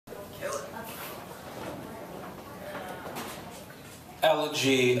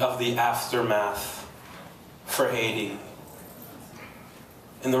Elegy of the Aftermath for Haiti.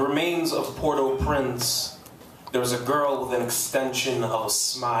 In the remains of Port-au-Prince, there was a girl with an extension of a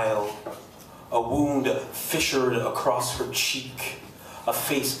smile, a wound fissured across her cheek, a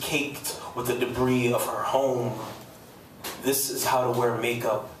face caked with the debris of her home. This is how to wear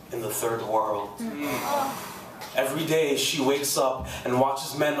makeup in the third world. Every day she wakes up and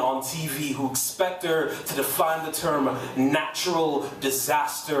watches men on TV who expect her to define the term natural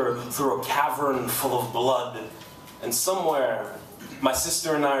disaster through a cavern full of blood. And somewhere, my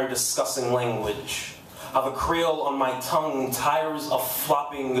sister and I are discussing language. How the Creole on my tongue tires of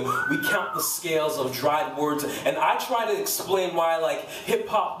flopping. We count the scales of dried words, and I try to explain why I like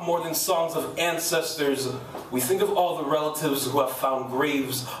hip-hop more than songs of ancestors. We think of all the relatives who have found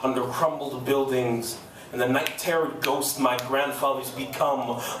graves under crumbled buildings, and the night terror ghost my grandfather's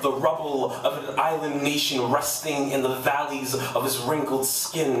become, the rubble of an island nation resting in the valleys of his wrinkled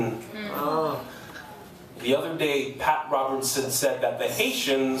skin. The other day, Pat Robertson said that the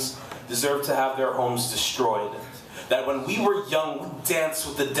Haitians deserve to have their homes destroyed. That when we were young, we danced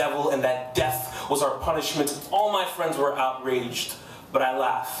with the devil and that death was our punishment. All my friends were outraged, but I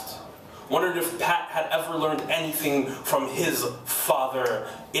laughed. Wondered if Pat had ever learned anything from his father.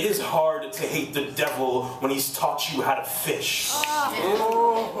 It is hard to hate the devil when he's taught you how to fish.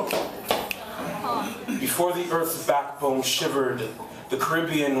 Before the earth's backbone shivered, the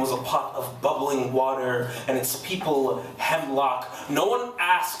Caribbean was a pot of bubbling water, and its people hemlock. No one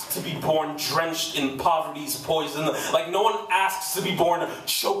asked to be born drenched in poverty's poison, like no one asks to be born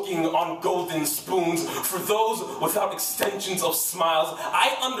choking on golden spoons. For those without extensions of smiles,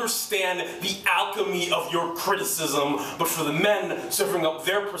 I understand the alchemy of your criticism, but for the men serving up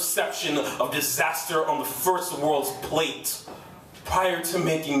their perception of disaster on the first world's plate, prior to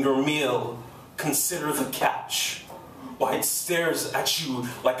making your meal, consider the catch. Why it stares at you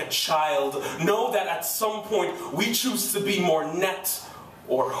like a child. Know that at some point we choose to be more net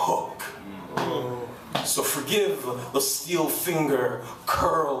or hook. So forgive the steel finger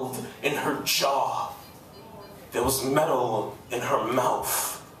curled in her jaw. There was metal in her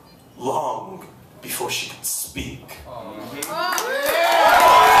mouth long before she could speak.